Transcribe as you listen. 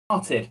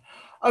Started.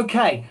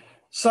 Okay,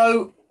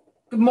 so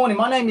good morning.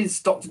 My name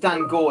is Dr.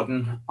 Dan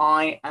Gordon.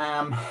 I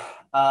am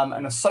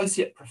an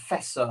associate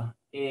professor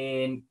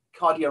in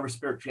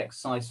cardiorespiratory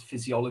exercise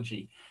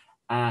physiology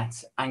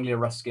at Anglia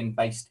Ruskin,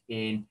 based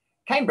in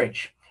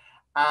Cambridge.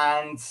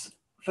 And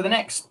for the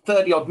next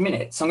 30 odd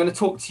minutes, I'm going to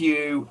talk to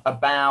you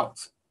about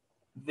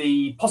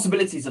the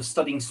possibilities of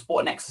studying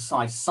sport and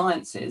exercise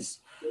sciences,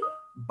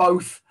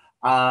 both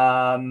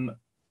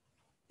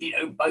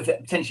both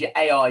potentially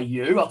at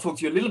AIU. I'll talk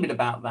to you a little bit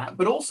about that,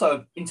 but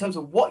also in terms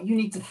of what you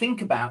need to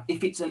think about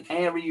if it's an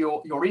area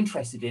you're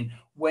interested in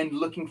when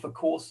looking for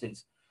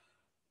courses.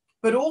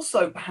 But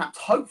also perhaps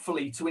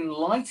hopefully to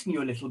enlighten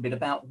you a little bit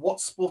about what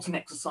sport and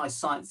exercise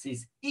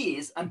sciences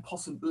is and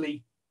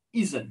possibly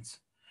isn't.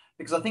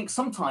 Because I think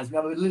sometimes we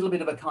have a little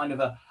bit of a kind of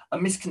a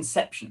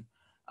misconception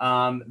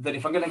that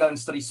if I'm going to go and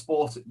study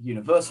sport at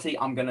university,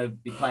 I'm going to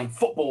be playing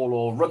football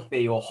or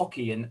rugby or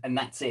hockey and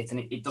that's it, and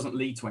it doesn't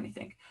lead to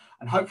anything.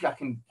 And hopefully I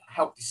can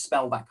help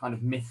dispel that kind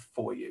of myth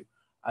for you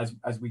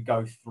as we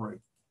go through.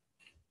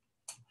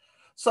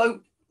 So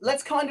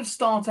let's kind of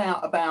start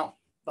out about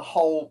the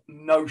whole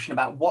notion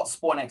about what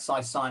sport and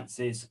exercise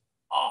sciences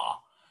are.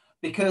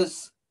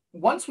 Because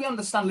once we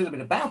understand a little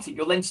bit about it,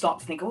 you'll then start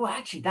to think, oh,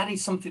 actually, that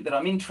is something that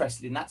I'm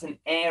interested in. That's an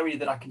area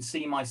that I can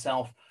see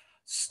myself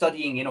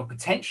studying in, or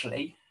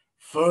potentially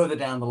further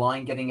down the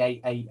line getting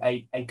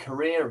a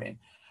career in.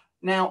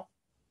 Now,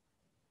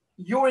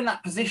 you're in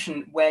that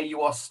position where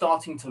you are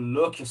starting to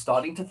look, you're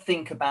starting to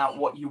think about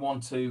what you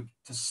want to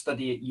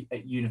study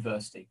at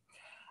university.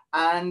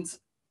 And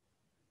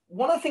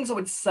one of the things I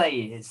would say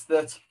is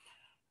that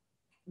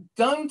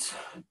don't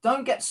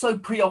get so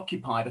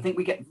preoccupied. I think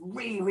we get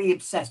really, really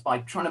obsessed by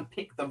trying to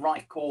pick the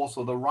right course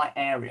or the right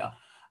area.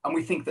 And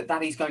we think that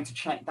that is going to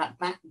change, that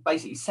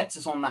basically sets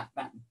us on that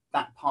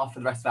path for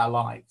the rest of our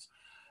lives.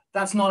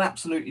 That's not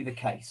absolutely the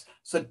case.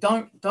 So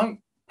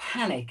don't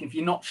panic if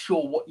you're not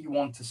sure what you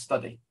want to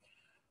study.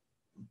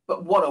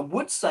 But what I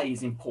would say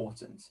is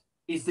important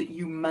is that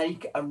you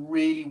make a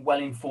really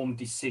well-informed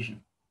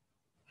decision.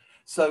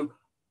 So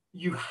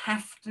you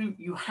have to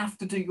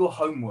do your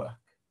homework.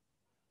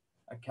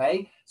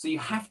 Okay, so you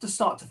have to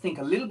start to think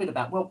a little bit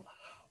about, well,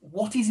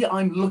 what is it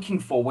I'm looking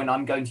for when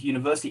I'm going to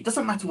university? It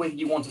doesn't matter whether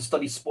you want to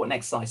study sport and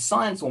exercise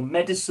science or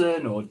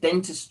medicine or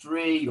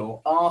dentistry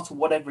or art or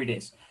whatever it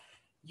is.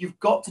 You've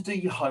got to do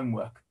your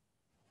homework.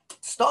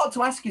 Start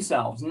to ask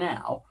yourselves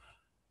now,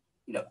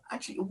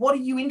 actually, what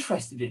are you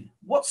interested in?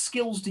 What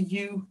skills do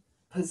you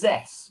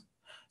possess?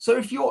 So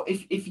if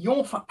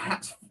you're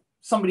perhaps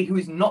somebody who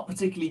is not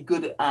particularly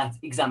good at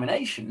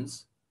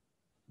examinations,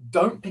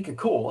 don't pick a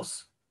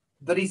course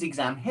that is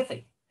exam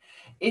heavy.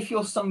 If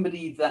you're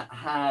somebody that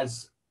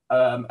has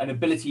an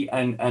ability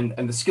and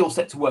the skill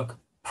set to work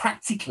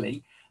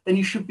practically, then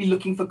you should be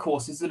looking for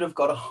courses that have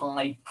got a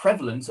high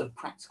prevalence of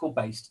practical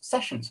based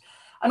sessions.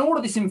 And all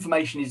of this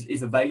information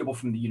is available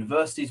from the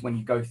universities when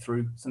you go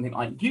through something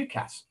like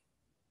UCAS.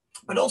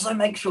 But also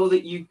make sure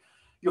that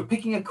you're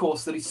picking a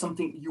course that is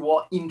something you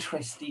are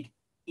interested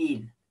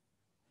in.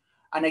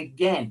 And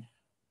again,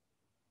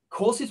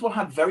 courses will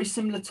have very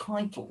similar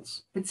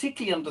titles,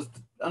 particularly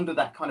under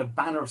that kind of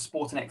banner of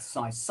sport and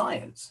exercise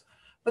science,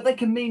 but they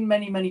can mean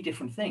many, many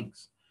different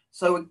things.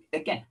 So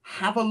again,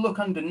 have a look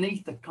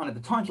underneath the kind of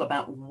the title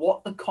about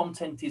what the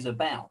content is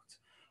about.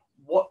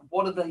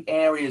 What are the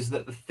areas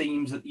that the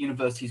themes that the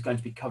university is going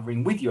to be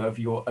covering with you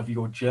over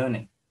your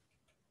journey?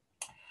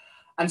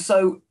 And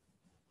so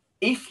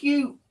if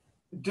you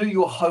do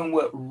your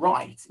homework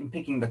right in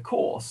picking the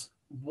course,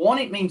 one,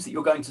 it means that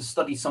you're going to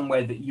study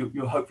somewhere that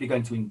you're hopefully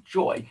going to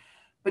enjoy.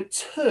 But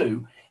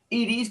two,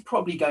 it is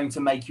probably going to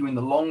make you in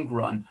the long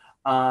run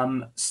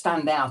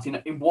stand out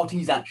in what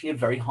is actually a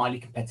very highly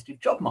competitive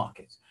job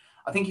market.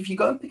 I think if you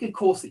go and pick a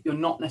course that you're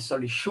not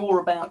necessarily sure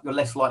about, you're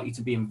less likely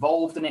to be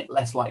involved in it,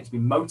 less likely to be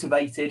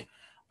motivated.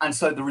 And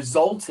so the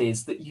result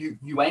is that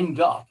you end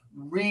up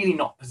really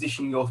not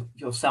positioning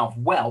yourself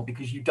well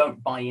because you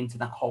don't buy into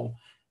that whole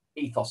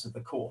ethos of the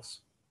course.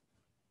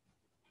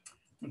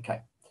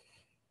 Okay.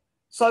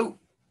 So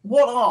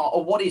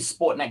what is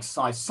sport and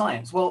exercise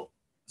science? Well,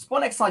 sport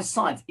and exercise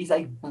science is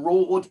a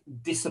broad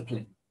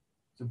discipline.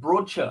 It's a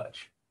broad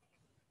church.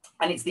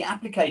 And it's the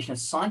application of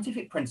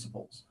scientific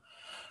principles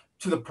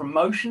to the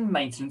promotion,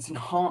 maintenance,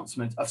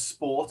 enhancement of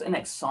sport and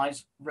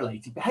exercise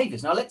related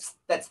behaviors. Now let's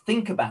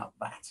think about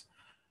that.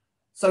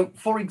 So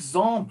for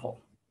example,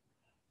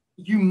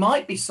 you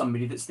might be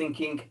somebody that's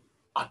thinking,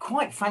 I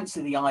quite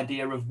fancy the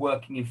idea of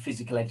working in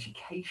physical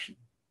education.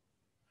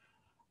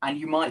 And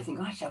you might think,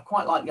 actually, I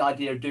quite like the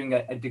idea of doing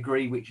a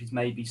degree which is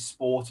maybe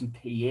sport and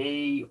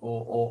PE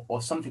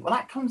or something. Well,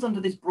 that comes under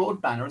this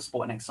broad banner of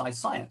sport and exercise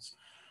science.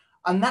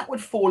 And that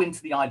would fall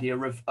into the idea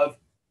of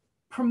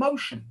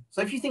promotion.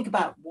 So if you think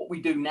about what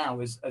we do now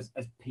as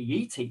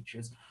PE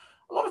teachers,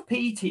 a lot of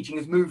PE teaching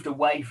has moved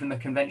away from the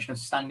convention of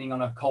standing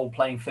on a cold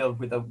playing field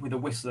with a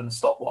whistle and a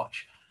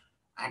stopwatch.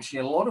 Actually,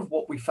 a lot of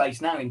what we face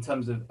now in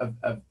terms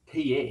of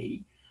PE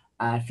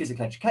and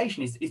physical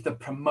education is the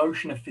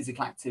promotion of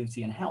physical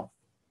activity and health.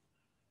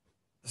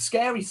 the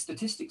scary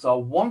statistics are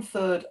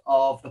 1/3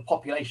 of the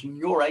population,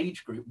 your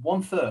age group,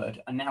 1/3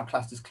 are now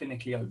classed as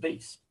clinically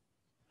obese.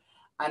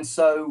 And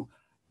so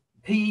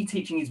PE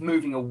teaching is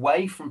moving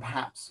away from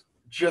perhaps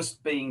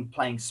just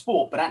playing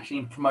sport, but actually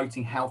in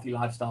promoting healthy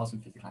lifestyles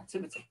and physical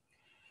activity.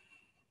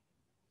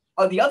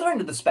 At the other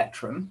end of the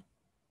spectrum,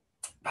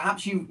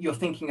 perhaps you're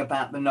thinking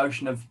about the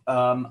notion of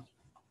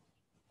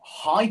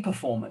high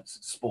performance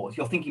sports.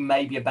 You're thinking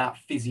maybe about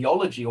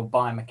physiology or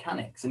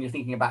biomechanics, and you're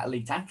thinking about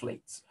elite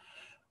athletes.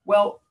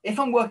 Well, if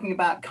I'm working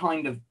about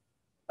working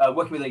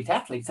with elite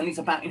athletes, then it's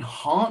about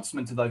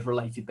enhancement of those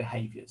related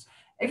behaviors.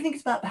 Everything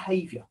is about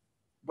behavior,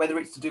 whether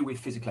it's to do with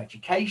physical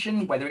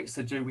education, whether it's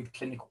to do with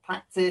clinical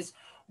practice,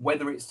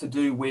 whether it's to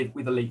do with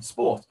elite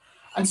sport.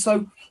 And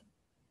so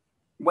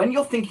when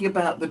you're thinking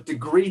about the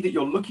degree that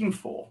you're looking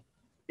for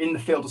in the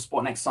field of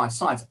sport and exercise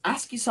science,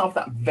 ask yourself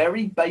that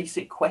very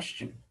basic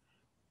question.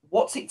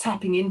 What's it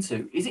tapping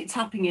into? Is it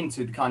tapping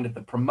into the kind of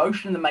the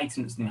promotion, the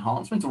maintenance, and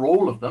enhancement, or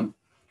all of them?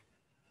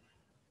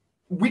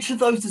 Which of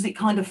those does it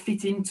kind of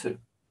fit into?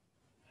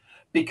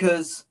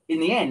 Because in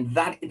the end,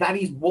 that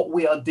is what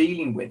we are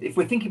dealing with. If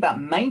we're thinking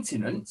about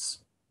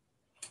maintenance,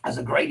 as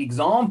a great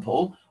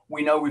example,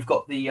 we know we've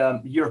got the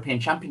European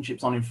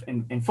Championships on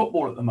in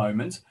football at the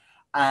moment.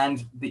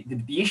 And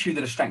the issue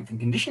that a strength and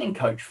conditioning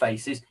coach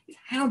faces is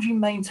how do you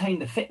maintain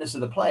the fitness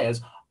of the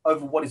players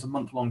over what is a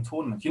month-long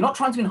tournament? You're not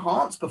trying to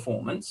enhance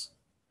performance,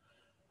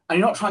 and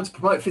you're not trying to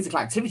promote physical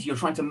activity. You're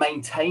trying to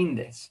maintain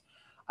this.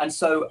 And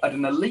so at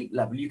an elite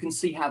level, you can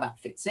see how that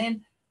fits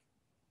in.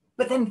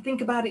 But then think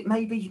about it,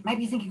 maybe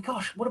you're thinking,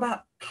 gosh, what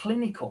about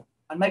clinical?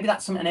 And maybe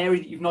that's an area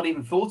that you've not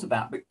even thought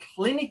about, but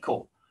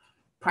clinical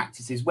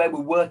practices where we're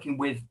working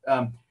with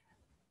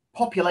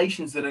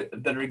populations that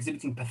are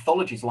exhibiting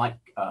pathologies like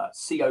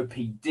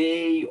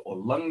COPD or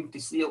lung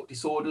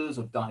disorders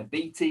or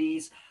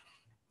diabetes,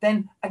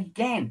 then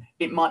again,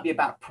 it might be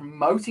about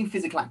promoting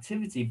physical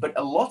activity, but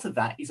a lot of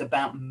that is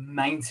about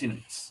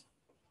maintenance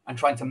and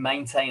trying to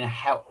maintain a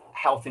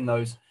health in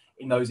those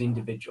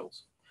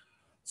individuals.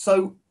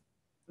 So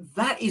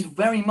that is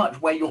very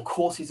much where your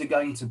courses are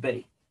going to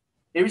be.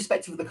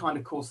 Irrespective of the kind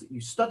of course that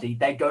you study,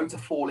 they're going to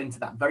fall into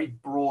that very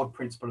broad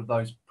principle of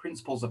those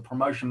principles of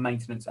promotion,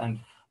 maintenance, and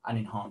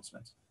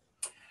enhancement.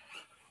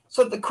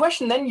 So the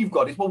question then you've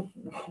got is, well,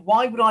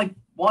 why would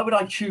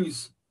I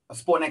choose a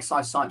sport and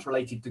exercise science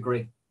related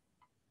degree?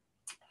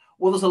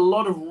 Well, there's a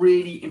lot of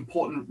really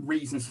important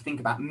reasons to think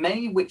about,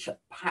 many which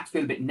perhaps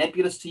feel a bit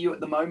nebulous to you at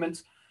the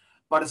moment.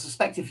 But I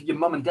suspect if your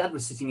mum and dad were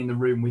sitting in the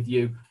room with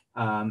you,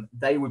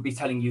 they would be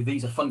telling you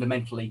these are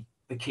fundamentally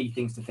the key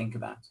things to think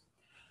about.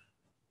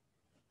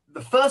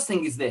 The first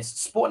thing is this: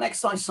 sport and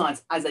exercise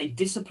science as a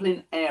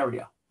discipline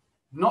area,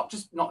 not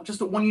just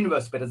at one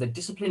university, but as a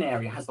discipline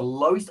area, has the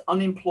lowest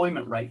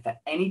unemployment rate for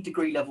any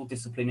degree level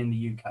discipline in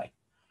the UK.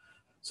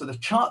 So the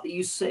chart that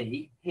you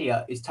see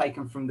here is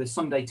taken from the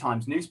Sunday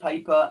Times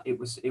newspaper. It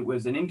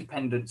was an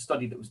independent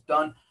study that was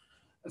done.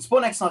 And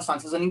sport and exercise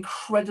science has an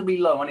incredibly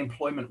low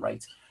unemployment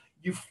rate.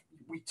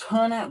 We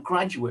turn out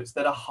graduates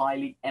that are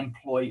highly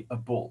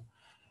employable.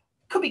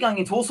 Could be going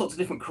into all sorts of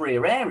different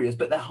career areas,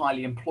 but they're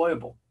highly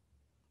employable.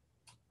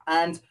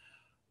 And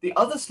the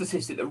other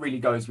statistic that really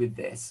goes with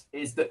this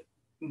is that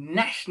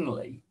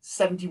nationally,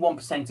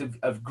 71%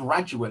 of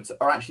graduates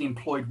are actually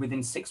employed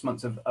within 6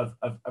 months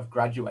of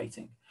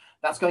graduating.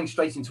 That's going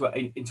straight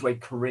into a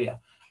career.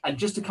 And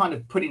just to kind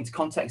of put it into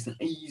context and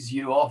ease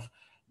you off,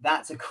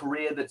 that's a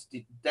career that's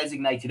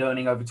designated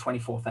earning over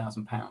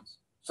 £24,000.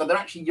 So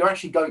you're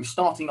actually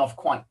starting off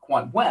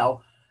quite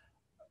well,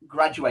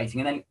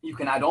 graduating, and then you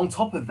can add on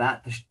top of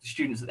that the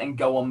students that then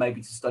go on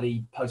maybe to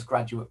study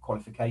postgraduate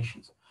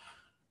qualifications.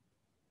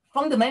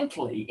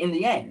 Fundamentally, in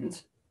the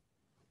end,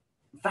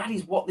 that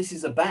is what this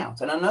is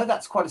about. And I know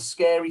that's quite a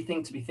scary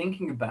thing to be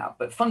thinking about,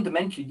 but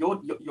fundamentally,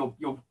 you're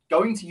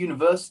going to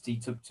university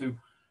to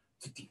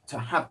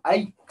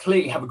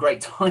clearly have a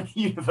great time at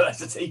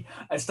university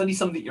and study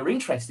something you're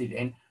interested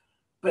in.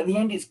 But at the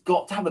end, it's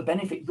got to have a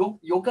benefit.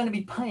 You're going to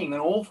be paying an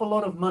awful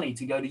lot of money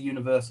to go to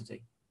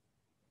university.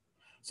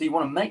 So you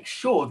want to make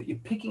sure that you're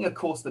picking a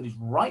course that is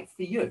right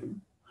for you,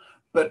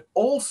 but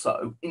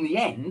also, in the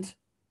end,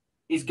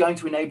 is going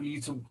to enable you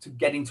to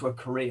get into a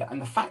career.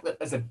 And the fact that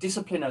as a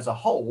discipline as a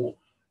whole,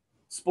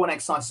 sport and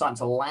exercise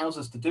science allows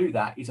us to do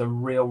that is a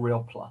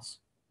real plus.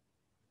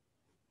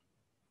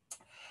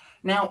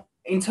 Now,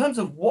 in terms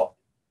of what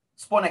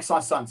sport and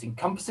exercise science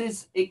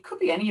encompasses, it could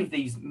be any of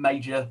these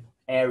major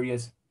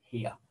areas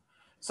here.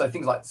 So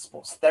things like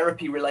sports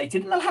therapy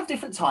related, and they'll have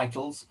different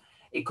titles.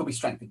 It could be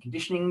strength and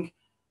conditioning.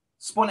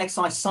 Sport and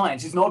exercise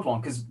science is an odd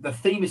one because the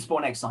theme is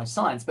sport and exercise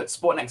science, but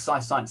sport and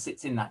exercise science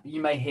sits in that. You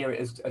may hear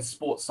it as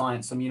sports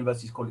science. Some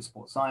universities call it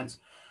sports science.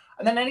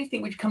 And then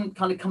anything which kind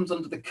of comes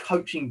under the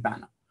coaching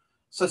banner.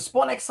 So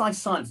sport and exercise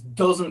science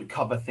doesn't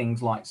cover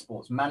things like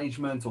sports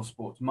management or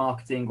sports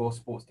marketing or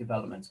sports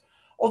development,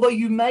 although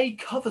you may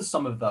cover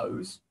some of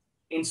those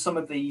in some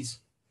of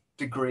these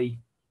degree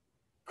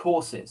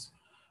courses.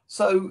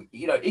 So,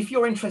 if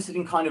you're interested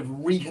in kind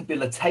of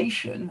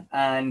rehabilitation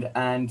and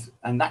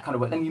that kind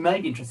of work, then you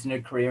may be interested in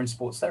a career in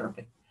sports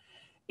therapy.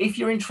 If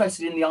you're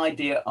interested in the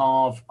idea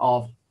of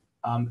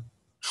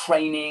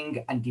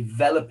training and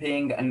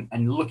developing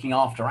and looking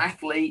after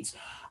athletes,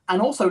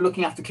 and also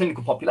looking after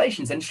clinical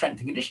populations, then strength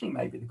and conditioning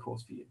may be the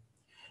course for you.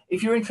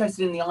 If you're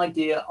interested in the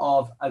idea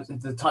of, as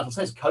the title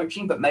says,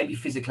 coaching, but maybe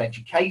physical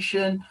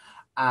education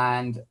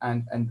and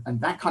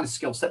that kind of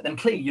skill set, then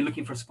clearly you're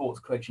looking for a sports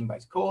coaching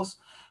based course.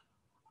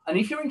 And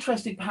if you're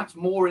interested perhaps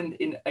more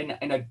in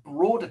a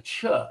broader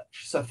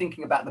church, so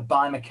thinking about the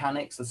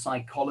biomechanics, the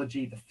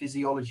psychology, the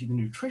physiology, the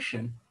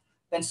nutrition,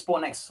 then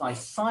sport and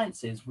exercise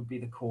sciences would be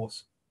the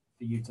course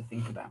for you to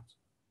think about.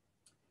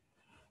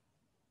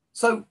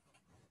 So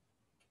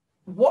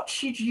what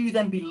should you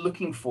then be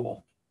looking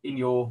for in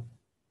your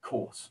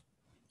course?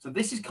 So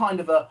this is kind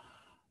of a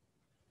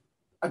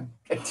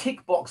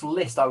tick box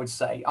list, I would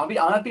say.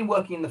 I've been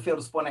working in the field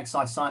of sport and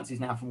exercise sciences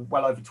now for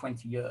well over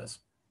 20 years.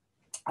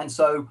 And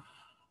so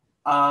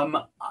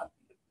I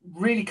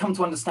really come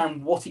to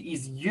understand what it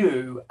is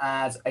you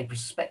as a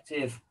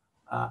prospective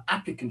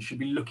applicant should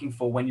be looking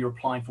for when you're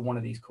applying for one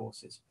of these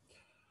courses.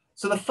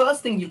 So the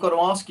first thing you've got to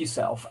ask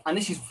yourself, and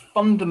this is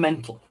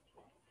fundamental,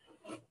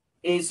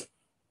 is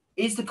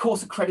the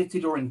course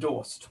accredited or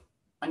endorsed?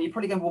 And you're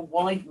probably going, well,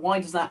 why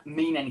does that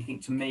mean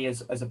anything to me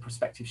as a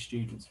prospective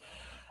student?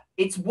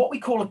 It's what we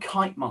call a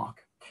kite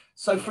mark.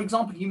 So for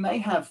example, you may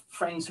have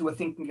friends who are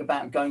thinking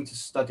about going to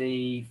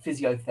study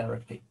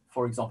physiotherapy,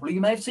 for example, or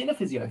you may have seen a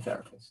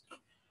physiotherapist.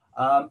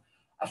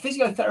 A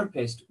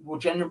physiotherapist will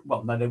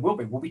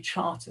will be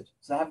chartered.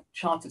 So they have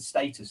chartered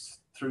status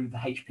through the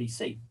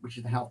HPC, which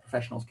is the Health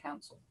Professionals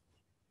Council.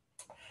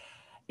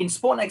 In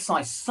sport and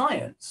exercise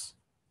science,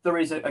 there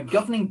is a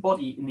governing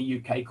body in the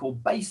UK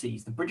called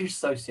BASES, the British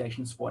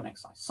Association of Sport and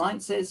Exercise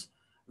Sciences.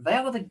 They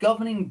are the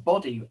governing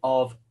body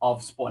of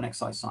sport and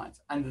exercise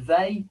science, and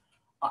they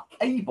are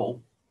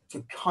able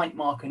to kite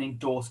mark and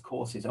endorse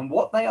courses. And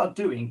what they are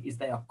doing is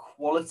they are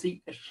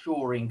quality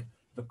assuring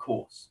the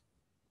course.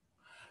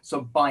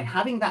 So by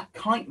having that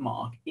kite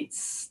mark, it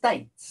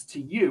states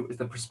to you as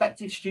the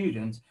prospective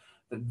student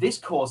that this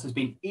course has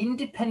been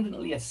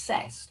independently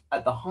assessed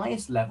at the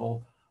highest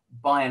level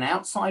by an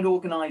outside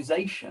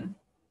organization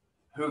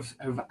who've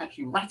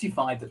actually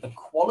ratified that the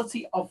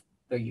quality of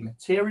the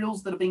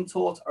materials that are being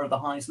taught are at the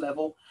highest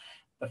level,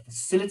 the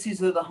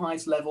facilities are at the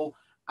highest level,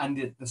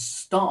 and the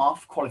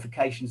staff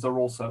qualifications are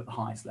also at the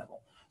highest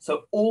level.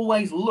 So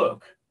always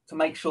look to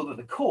make sure that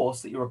the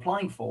course that you're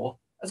applying for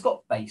has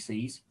got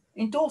BASES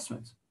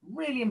endorsement.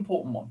 Really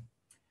important one.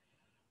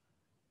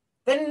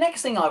 Then the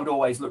next thing I would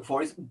always look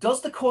for is,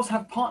 does the course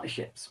have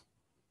partnerships?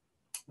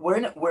 We're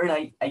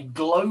in a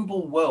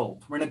global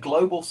world. We're in a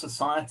global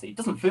society. It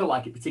doesn't feel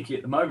like it particularly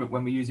at the moment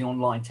when we're using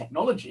online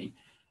technology,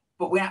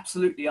 but we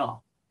absolutely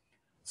are.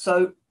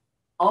 So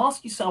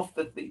ask yourself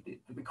the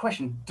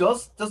question,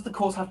 does the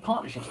course have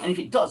partnerships? And if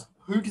it does,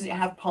 who does it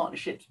have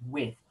partnerships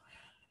with?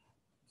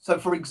 So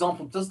for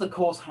example, does the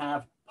course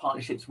have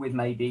partnerships with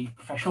maybe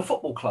professional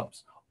football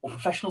clubs or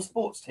professional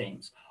sports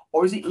teams?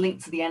 Or is it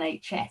linked to the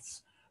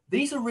NHS?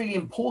 These are really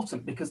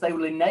important because they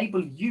will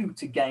enable you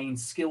to gain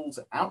skills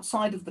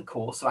outside of the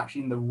course, so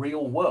actually in the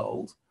real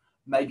world,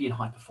 maybe in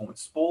high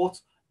performance sport,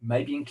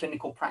 maybe in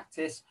clinical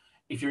practice.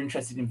 If you're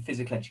interested in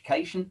physical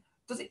education,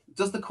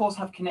 does the course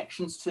have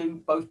connections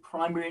to both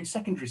primary and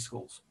secondary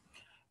schools?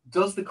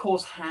 Does the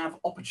course have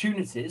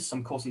opportunities,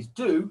 some courses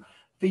do,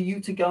 for you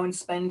to go and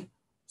spend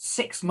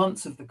 6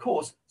 months of the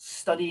course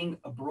studying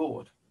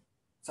abroad?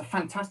 It's a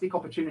fantastic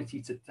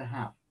opportunity to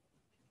have.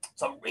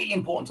 So really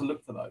important to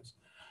look for those.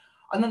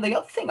 And then the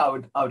other thing I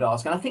would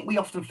ask, and I think we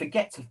often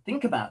forget to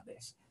think about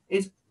this,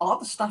 is are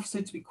the staff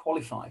suitably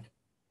qualified?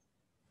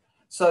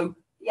 So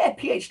yeah,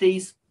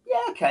 PhDs, yeah,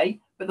 okay.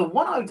 But the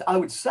one I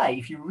would say,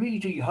 if you really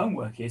do your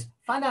homework, is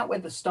find out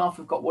whether staff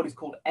have got what is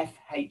called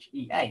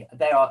FHEA.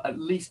 They are at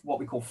least what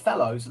we call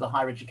fellows of the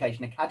Higher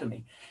Education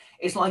Academy.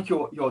 It's like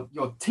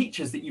your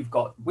teachers that you've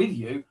got with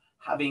you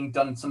having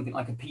done something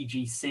like a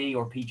PGC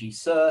or a PG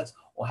Cert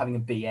or having a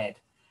BEd.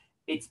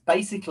 It's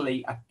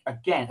basically,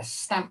 again, a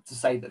stamp to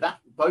say that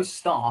those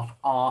staff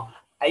are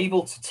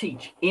able to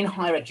teach in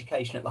higher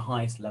education at the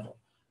highest level.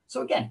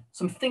 So again,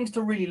 some things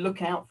to really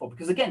look out for,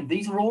 because again,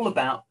 these are all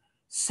about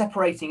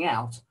separating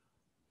out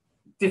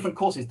different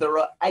courses. There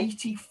are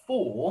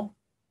 84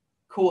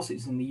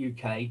 courses in the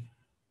UK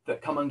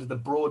that come under the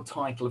broad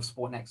title of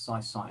sport and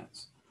exercise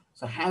science.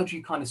 So how do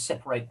you kind of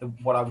separate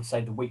what I would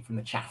say the wheat from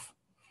the chaff?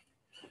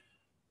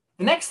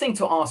 The next thing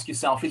to ask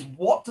yourself is,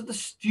 what do the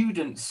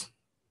students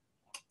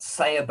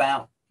say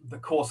about the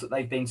course that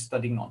they've been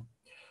studying on?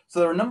 So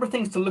there are a number of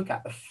things to look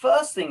at. The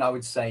first thing I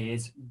would say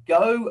is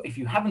go, if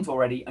you haven't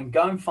already, and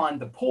go and find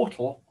the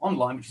portal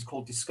online, which is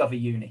called Discover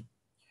Uni.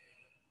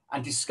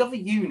 And Discover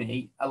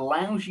Uni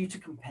allows you to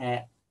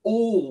compare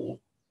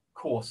all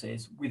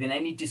courses within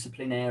any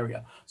discipline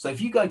area. So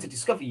if you go into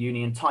Discover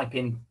Uni and type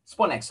in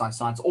sport and exercise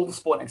science, all the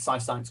sport and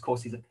exercise science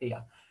courses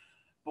appear.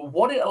 But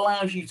what it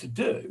allows you to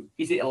do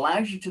is it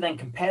allows you to then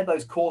compare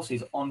those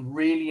courses on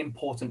really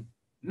important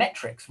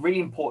metrics, really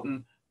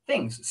important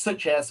things,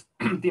 such as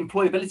the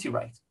employability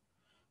rate.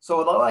 So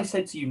although I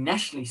said to you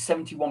nationally,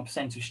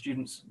 71% of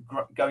students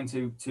go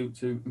into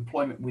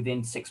employment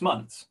within 6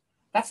 months,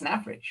 that's an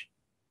average.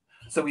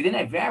 So within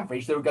every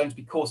average, there are going to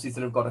be courses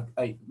that have got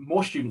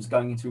more students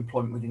going into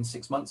employment within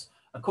 6 months,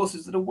 and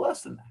courses that are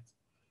worse than that.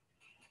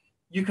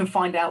 You can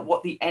find out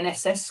what the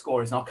NSS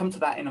score is, and I'll come to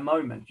that in a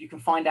moment. You can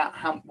find out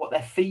what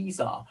their fees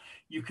are.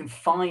 You can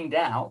find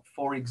out,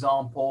 for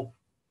example,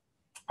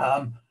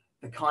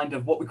 the kind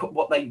of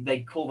what they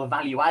call the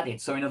value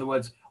added. So in other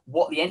words,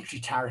 what the entry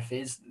tariff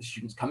is that the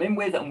students come in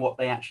with and what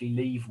they actually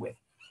leave with.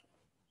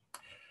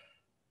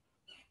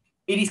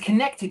 It is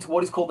connected to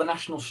what is called the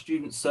National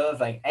Student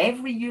Survey.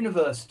 Every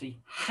university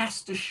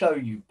has to show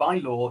you by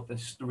law the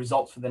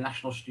results for the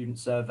National Student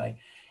Survey.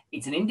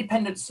 It's an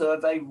independent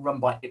survey run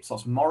by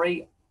Ipsos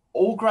Mori.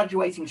 All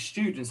graduating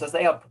students, as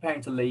they are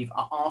preparing to leave,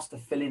 are asked to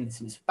fill in this,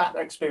 and it's about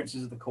their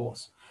experiences of the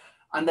course.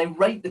 And they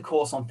rate the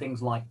course on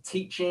things like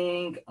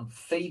teaching, on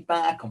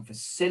feedback, on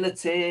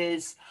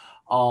facilities,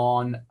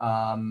 on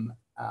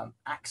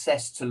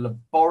access to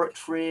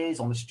laboratories,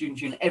 on the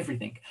student union,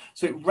 everything.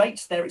 So it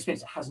rates their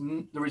experience.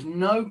 There is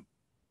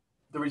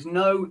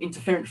no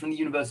interference from the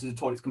university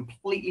at all. It's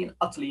completely and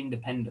utterly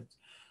independent.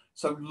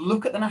 So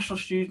look at the National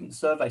Student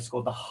Survey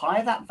score. The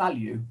higher that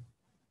value,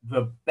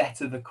 the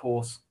better the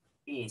course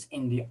is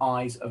in the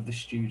eyes of the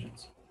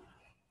students.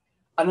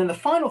 And then the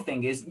final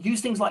thing is use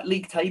things like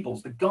league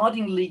tables. The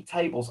Guardian league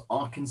tables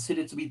are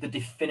considered to be the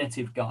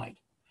definitive guide.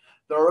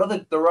 There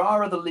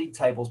are other league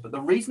tables, but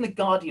the reason the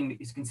Guardian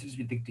is considered to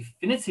be the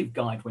definitive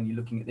guide when you're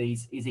looking at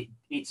these is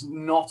it's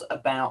not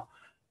about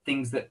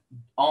things that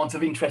aren't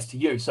of interest to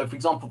you. So for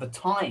example, the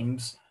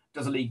Times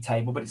does a league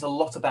table, but it's a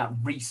lot about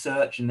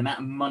research and the amount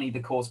of money the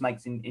course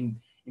makes in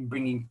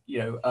bringing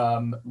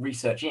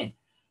research in.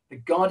 The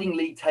Guardian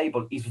league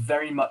table is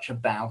very much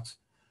about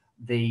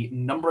the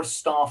number of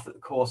staff that the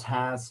course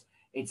has.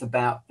 It's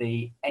about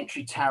the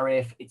entry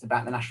tariff. It's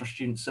about the National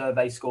Student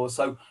Survey scores.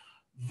 So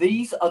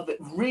these are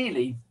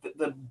really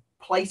the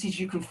places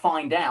you can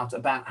find out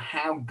about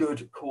how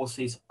good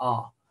courses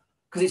are.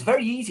 Because it's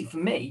very easy for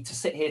me to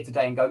sit here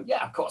today and go,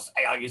 yeah, of course,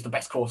 AIU is the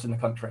best course in the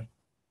country.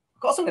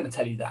 Of course, I'm going to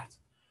tell you that.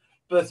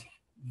 But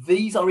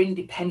these are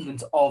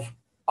independent of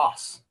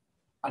us.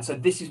 And so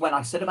this is when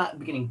I said about at the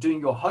beginning,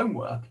 doing your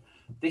homework.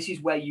 This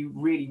is where you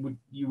really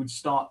would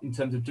start in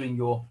terms of doing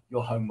your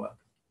homework.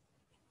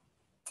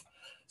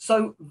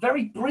 So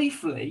very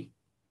briefly,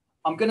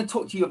 I'm going to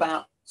talk to you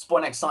about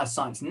sport and exercise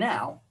science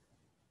now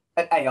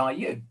at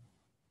AIU.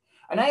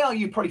 And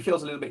AIU probably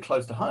feels a little bit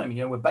close to home.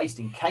 We're based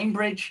in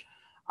Cambridge.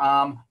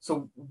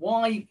 So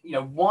why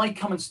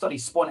come and study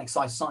sport and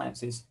exercise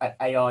sciences at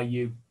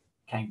AIU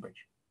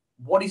Cambridge?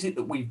 What is it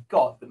that we've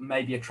got that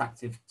may be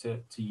attractive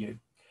to you?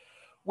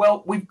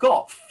 Well, we've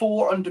got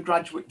 4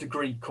 undergraduate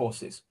degree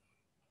courses.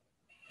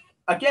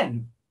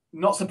 Again,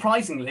 not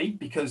surprisingly,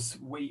 because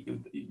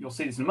you'll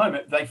see this in a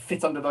moment, they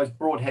fit under those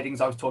broad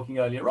headings I was talking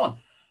earlier on.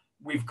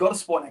 We've got a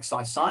sport and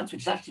exercise science,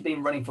 which has actually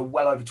been running for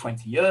well over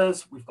 20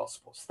 years. We've got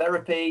sports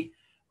therapy,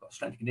 we've got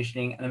strength and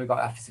conditioning, and then we've got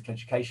our physical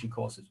education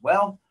course as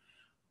well.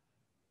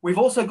 We've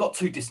also got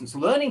 2 distance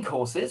learning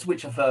courses,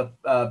 which are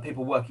for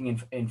people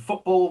working in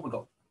football. We've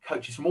got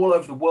coaches from all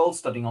over the world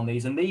studying on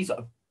these, and these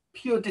are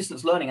pure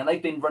distance learning, and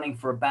they've been running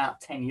for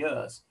about 10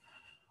 years.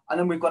 And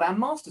then we've got our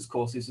master's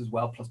courses as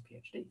well, plus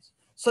PhDs.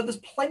 So there's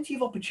plenty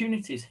of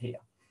opportunities here.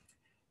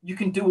 You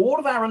can do all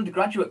of our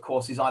undergraduate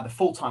courses either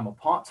full-time or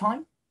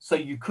part-time. So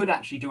you could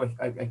actually do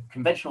a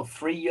conventional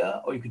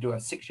 3-year, or you could do a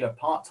 6-year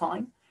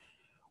part-time.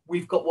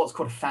 We've got what's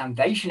called a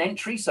foundation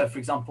entry. So for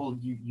example,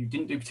 you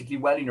didn't do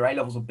particularly well in your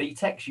A-levels or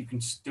BTECs, you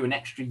can do an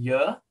extra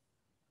year.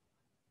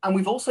 And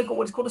we've also got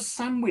what is called a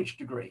sandwich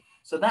degree.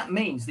 So that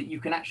means that you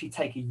can actually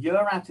take a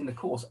year out in the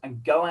course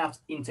and go out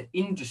into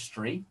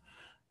industry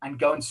and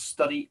go and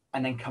study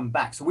and then come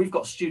back. So we've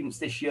got students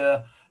this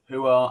year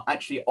who are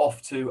actually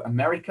off to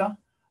America,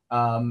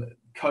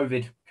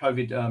 COVID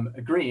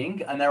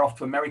agreeing, and they're off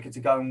to America to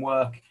go and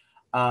work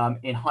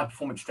in high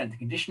performance strength and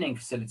conditioning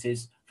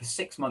facilities for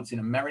 6 months in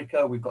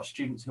America. We've got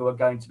students who are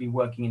going to be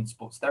working in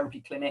sports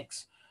therapy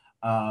clinics.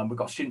 We've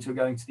got students who are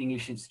going to the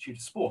English Institute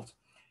of Sport,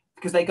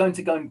 because they're going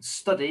to go and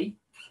study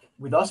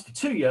with us for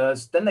 2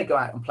 years, then they go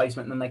out on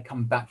placement, and then they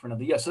come back for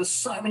another year. So there's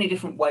so many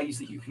different ways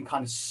that you can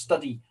kind of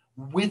study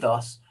with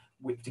us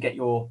to get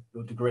your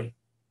degree.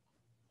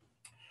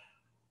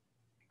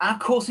 Our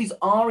courses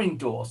are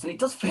endorsed, and it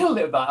does feel a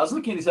little bit, I was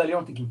looking at this earlier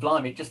on thinking,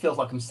 blimey, it just feels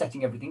like I'm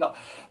setting everything up.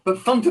 But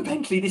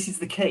fundamentally, this is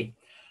the key.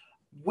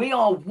 We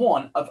are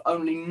one of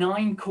only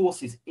 9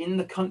 courses in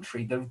the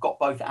country that have got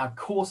both our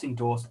course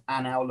endorsed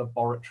and our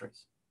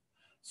laboratories.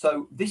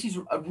 So this is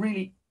a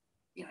really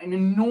an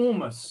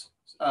enormous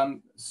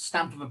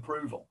stamp of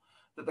approval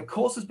that the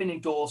course has been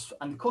endorsed,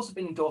 and the course has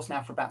been endorsed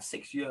now for about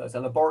 6 years,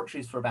 and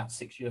laboratories for about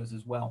 6 years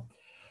as well.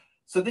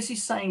 So this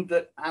is saying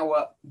that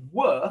our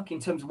work in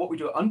terms of what we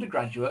do at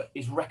undergraduate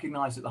is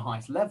recognized at the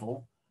highest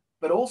level,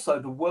 but also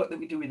the work that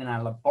we do within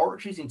our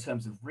laboratories in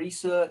terms of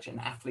research and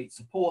athlete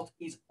support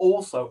is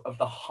also of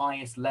the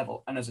highest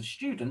level. And as a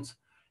student,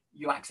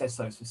 you access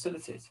those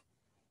facilities.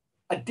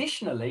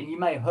 Additionally, you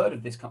may have heard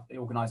of this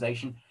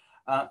organization,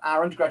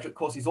 Our undergraduate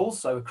course is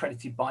also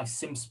accredited by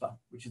CIMSPA,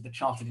 which is the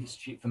Chartered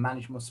Institute for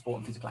Management of Sport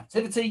and Physical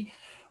Activity,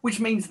 which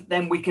means that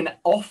then we can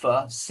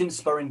offer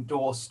CIMSPA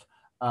endorsed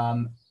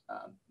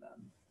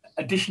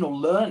additional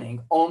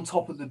learning on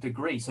top of the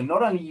degree. So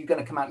not only are you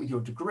going to come out with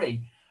your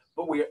degree,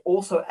 but we're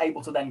also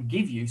able to then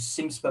give you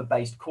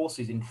CIMSPA-based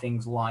courses in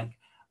things like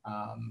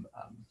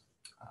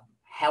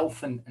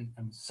health and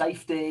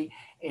safety,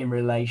 in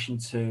relation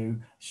to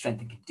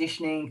strength and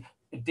conditioning,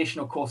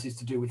 additional courses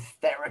to do with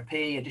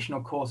therapy,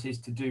 additional courses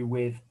to do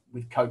with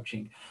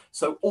coaching.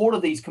 So all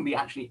of these can be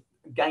actually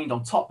gained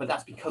on top, but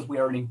that's because we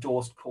are an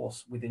endorsed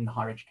course within the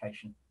higher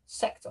education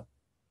sector.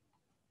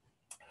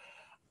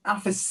 Our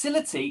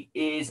facility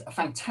is a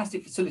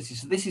fantastic facility.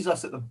 So this is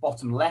us at the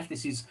bottom left.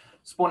 This is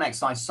Sport and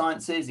Exercise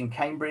Sciences in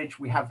Cambridge.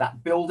 We have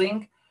that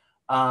building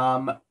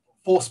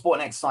for Sport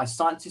and Exercise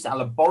Sciences, our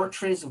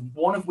laboratories,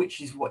 one of which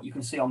is what you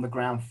can see on the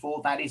ground floor.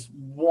 That is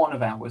one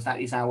of ours.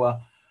 That is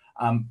our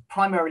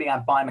primarily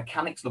our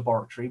biomechanics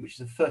laboratory, which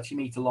is a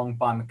 30-meter long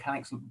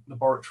biomechanics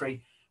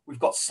laboratory. We've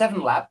got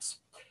 7 labs,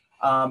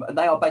 and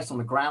they are based on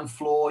the ground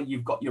floor.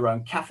 You've got your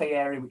own cafe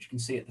area, which you can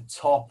see at the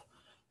top.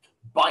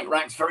 Bike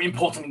racks, very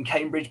important in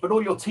Cambridge, but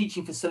all your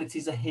teaching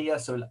facilities are here.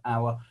 So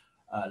our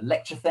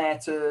lecture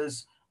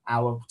theatres,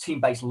 our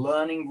team-based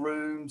learning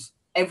rooms,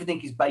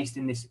 everything is based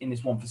in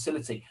this one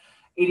facility.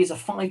 It is a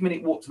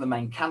 5-minute walk to the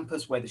main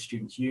campus where the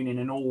Students' Union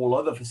and all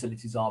other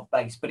facilities are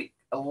based, but it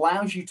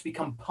allows you to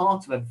become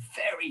part of a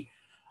very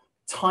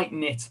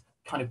tight-knit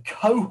kind of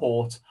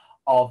cohort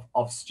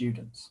of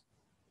students.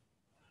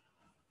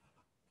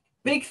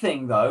 Big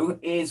thing, though,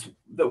 is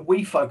that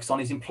we focus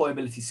on is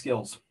employability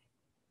skills.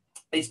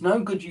 It's no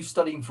good you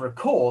studying for a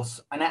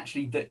course and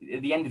actually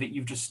at the end of it,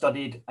 you've just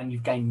studied and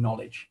you've gained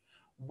knowledge.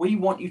 We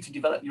want you to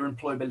develop your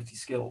employability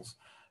skills.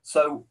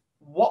 So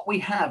what we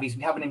have is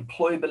we have an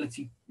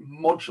employability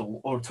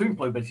module or 2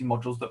 employability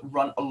modules that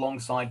run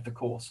alongside the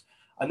course.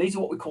 And these are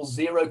what we call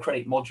 0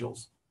 credit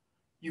modules.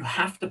 You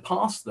have to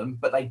pass them,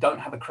 but they don't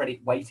have a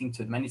credit weighting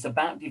to them. And it's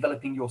about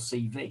developing your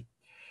CV.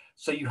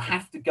 So you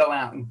have to go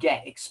out and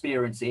get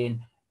experience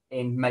in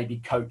maybe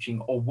coaching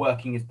or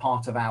working as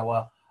part of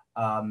our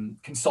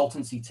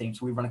consultancy team.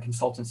 So we run a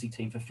consultancy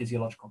team for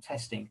physiological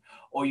testing,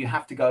 or you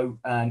have to go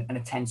and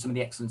attend some of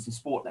the Excellence in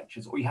Sport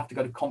lectures, or you have to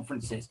go to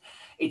conferences.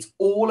 It's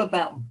all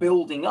about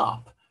building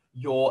up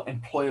your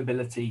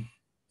employability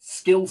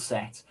skill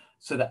set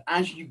so that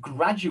as you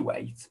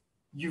graduate,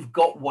 you've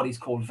got what is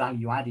called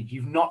value added.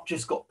 You've not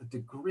just got the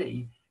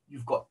degree,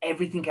 you've got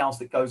everything else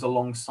that goes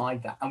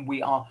alongside that. And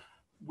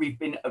we've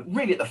been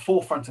really at the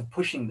forefront of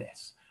pushing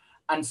this.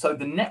 And so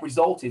the net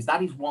result is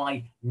that is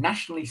why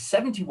nationally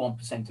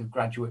 71% of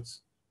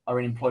graduates are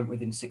in employment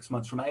within 6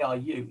 months. From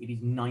ARU, it is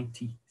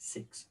 96%.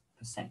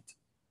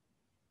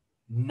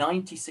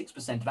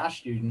 96% of our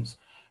students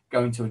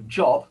go into a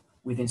job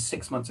within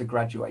 6 months of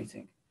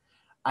graduating.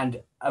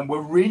 And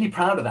we're really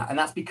proud of that. And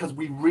that's because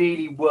we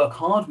really work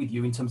hard with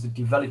you in terms of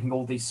developing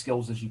all these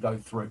skills as you go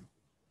through.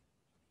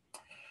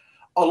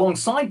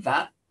 Alongside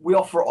that, we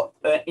offer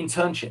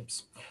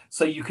internships.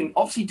 So you can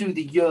obviously do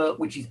the year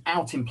which is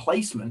out in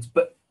placement,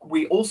 but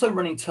we also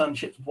run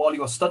internships while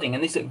you're studying.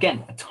 And this,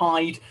 again, are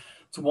tied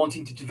to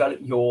wanting to develop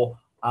your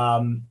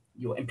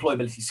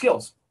employability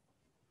skills.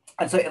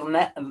 And so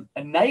it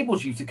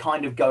enables you to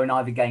kind of go and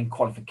either gain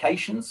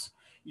qualifications.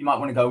 You might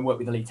want to go and work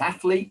with elite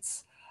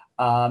athletes.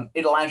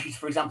 It allows you,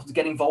 for example, to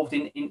get involved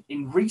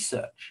in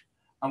research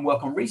and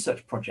work on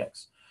research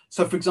projects.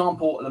 So, for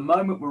example, at the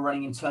moment, we're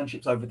running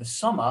internships over the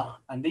summer,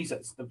 and the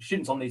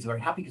students on these are very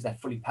happy because they're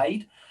fully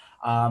paid.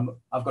 I've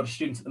got a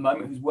student at the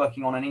moment who's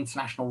working on an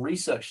international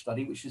research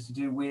study, which is to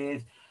do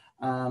with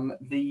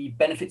the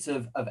benefits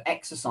of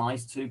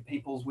exercise to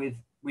people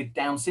with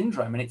Down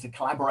syndrome. And it's a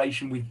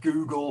collaboration with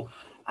Google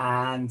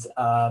and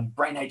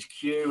Brain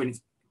HQ, and it's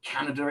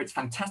Canada. It's a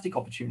fantastic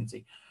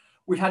opportunity.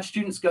 We've had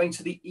students going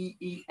to the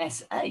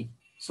EESA.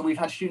 So we've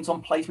had students on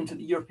placement at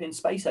the European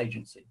Space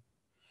Agency.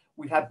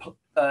 We've had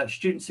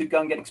students who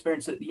go and get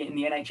experience in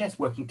the NHS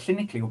working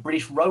clinically, or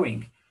British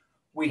Rowing.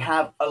 We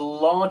have a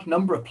large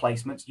number of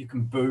placements. You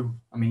can boo,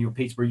 I mean, you're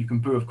Peterborough, you can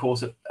boo, of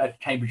course, at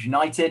Cambridge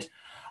United,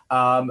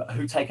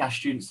 who take our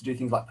students to do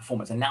things like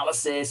performance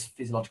analysis,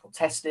 physiological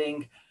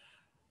testing.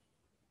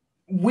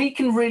 We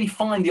can really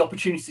find the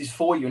opportunities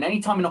for you. And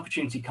anytime an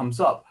opportunity comes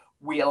up,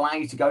 we allow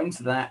you to go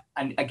into that.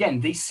 And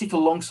again, these sit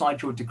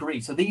alongside your degree.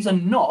 So these are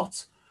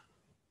not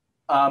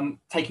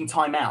taking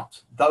time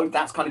out, though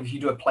that's kind of if you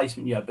do a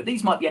placement year, but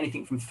these might be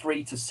anything from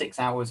 3 to 6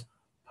 hours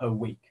per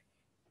week.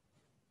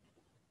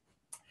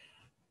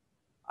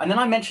 And then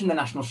I mentioned the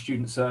National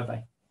Student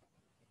Survey.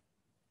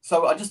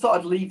 So I just thought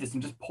I'd leave this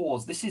and just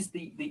pause. This is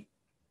the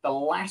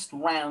last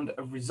round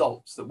of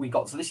results that we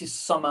got. So this is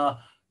summer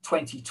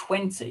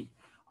 2020,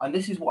 and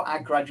this is what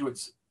our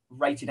graduates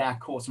rated our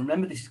course. And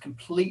remember, this is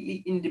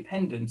completely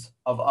independent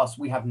of us.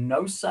 We have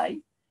no say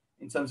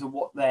in terms of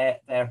what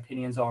their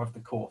opinions are of the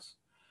course.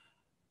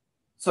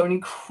 So an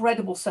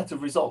incredible set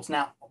of results.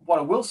 Now, what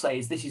I will say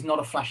is this is not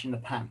a flash in the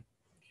pan.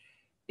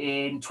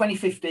 In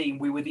 2015,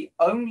 we were the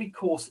only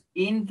course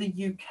in the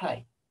UK,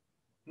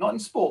 not in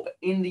sport, but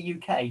in the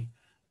UK,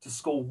 to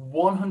score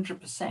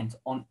 100%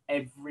 on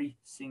every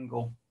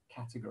single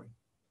category.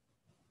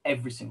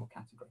 Every single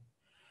category.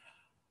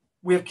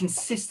 We have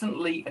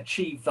consistently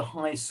achieved the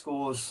highest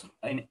scores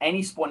in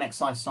any sport and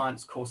exercise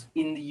science course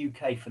in the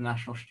UK for the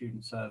National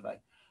Student Survey.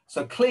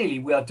 So clearly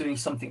we are doing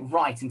something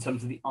right in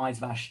terms of the eyes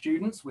of our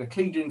students. We're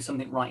clearly doing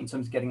something right in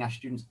terms of getting our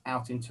students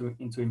out into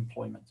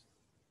employment.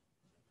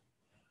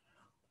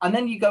 And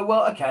then you go,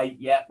 well, okay,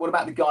 yeah, what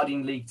about the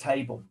Guardian League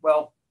table?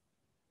 Well,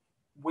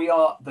 we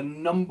are the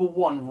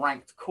 #1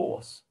 ranked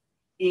course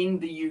in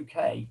the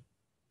UK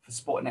for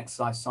sport and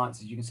exercise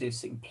sciences. You can see us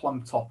sitting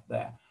plumb top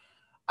there.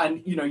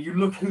 And, you know, you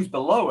look who's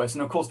below us.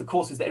 And of course, the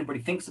courses that everybody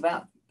thinks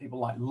about, people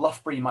like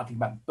Loughborough, you might think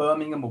about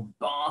Birmingham or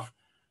Bath,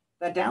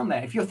 they're down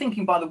there. If you're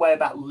thinking, by the way,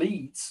 about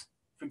Leeds,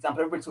 for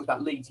example, everybody talks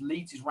about Leeds.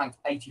 Leeds is ranked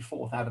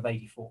 84th out of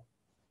 84.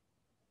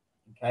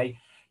 Okay.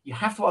 You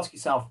have to ask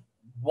yourself,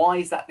 why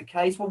is that the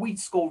case? Well, we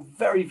score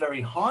very,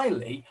 very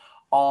highly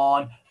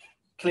on,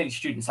 clearly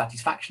student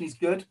satisfaction is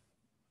good.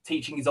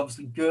 Teaching is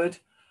obviously good.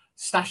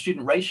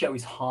 Staff-student ratio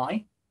is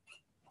high.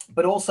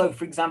 But also,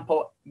 for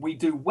example, we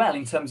do well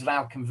in terms of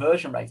our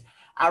conversion rate.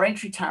 Our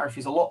entry tariff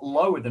is a lot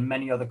lower than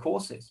many other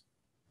courses,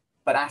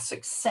 but our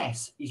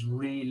success is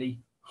really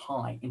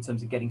high in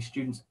terms of getting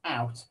students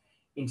out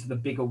into the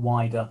bigger,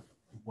 wider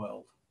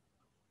world.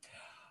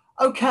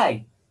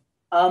 Okay,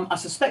 I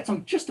suspect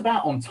I'm just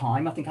about on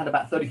time. I think I had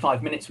about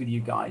 35 minutes with you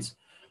guys.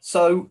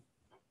 So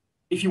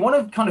if you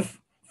want to kind of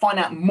find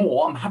out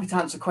more, I'm happy to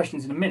answer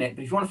questions in a minute,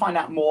 but if you want to find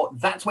out more,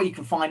 that's where you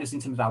can find us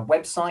in terms of our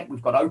website.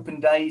 We've got open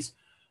days.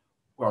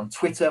 We're on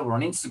Twitter, we're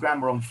on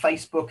Instagram, we're on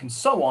Facebook, and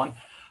so on.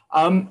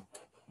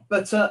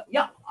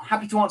 Yeah,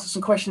 happy to answer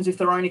some questions if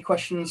there are any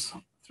questions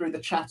through the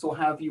chat or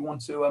however you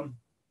want to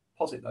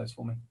posit those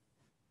for me.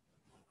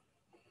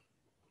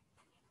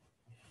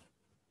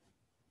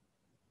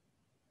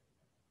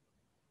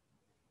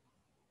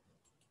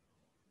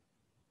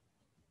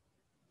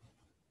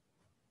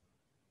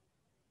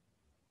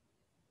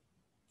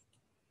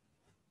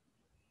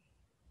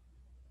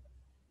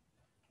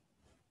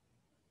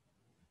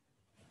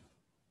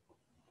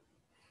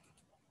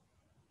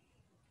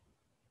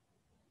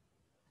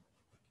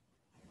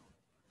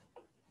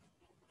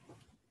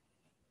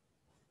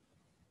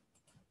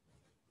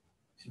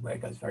 This is where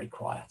it goes very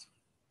quiet.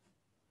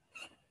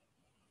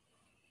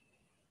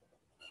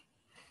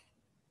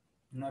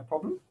 No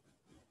problem.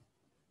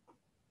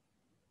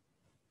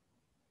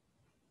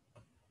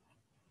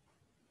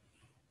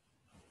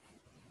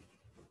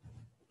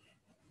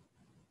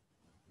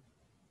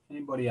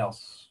 Anybody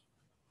else?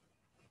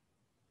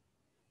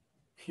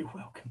 You're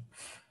welcome.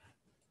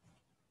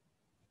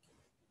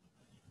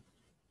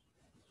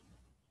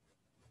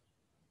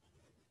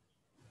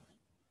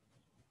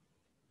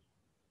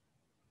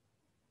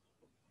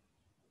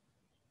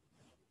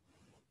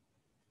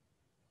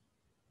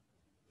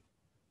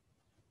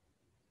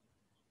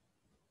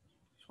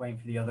 Just waiting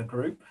for the other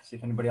group, see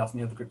if anybody else in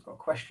the other group's got a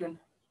question.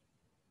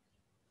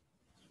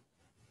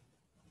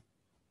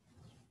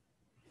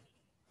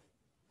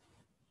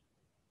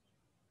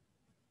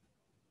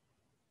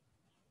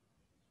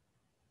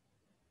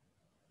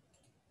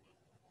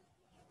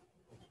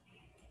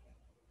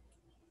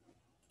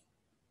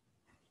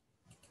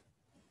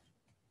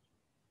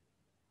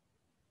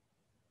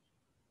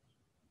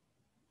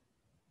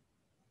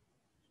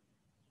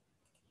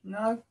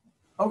 No?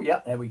 Oh,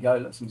 yeah, there we go.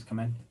 Look, something's come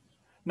in.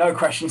 No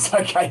questions.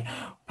 Okay,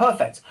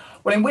 perfect.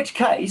 Well, in which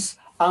case,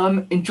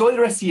 enjoy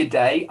the rest of your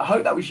day. I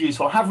hope that was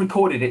useful. I have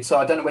recorded it, so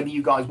I don't know whether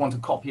you guys want a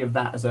copy of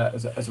that as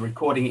a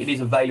recording. It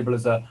is available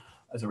as a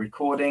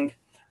recording.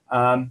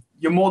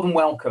 You're more than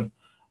welcome.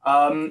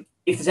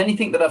 If there's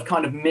anything that I've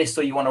kind of missed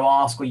or you want to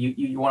ask or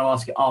you want to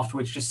ask it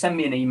afterwards, just send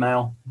me an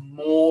email.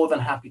 More than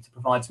happy to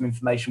provide some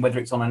information, whether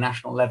it's on a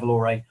national level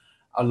or a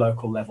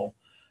local level.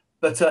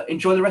 But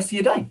enjoy the rest of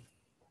your day.